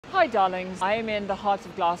Hi darlings, I am in the heart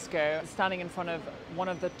of Glasgow, standing in front of one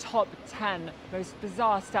of the top 10 most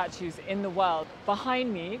bizarre statues in the world.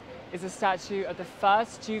 Behind me is a statue of the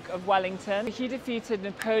first Duke of Wellington. He defeated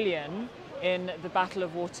Napoleon in the Battle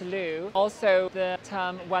of Waterloo. Also, the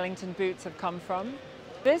term Wellington boots have come from.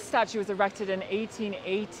 This statue was erected in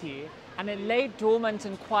 1880 and it lay dormant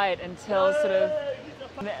and quiet until sort of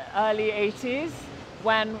the early 80s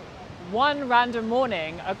when one random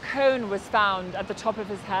morning, a cone was found at the top of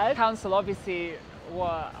his head. The council obviously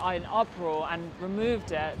were in uproar and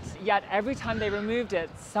removed it, yet every time they removed it,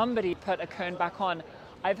 somebody put a cone back on.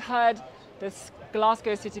 I've heard this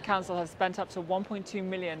Glasgow City Council have spent up to 1.2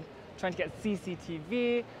 million trying to get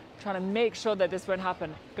CCTV, trying to make sure that this won't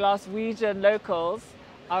happen. Glaswegian locals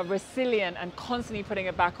are resilient and constantly putting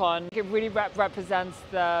it back on. It really represents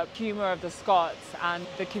the humour of the Scots and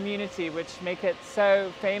the community, which make it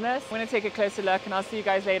so famous. I'm going to take a closer look and I'll see you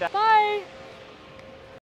guys later. Bye!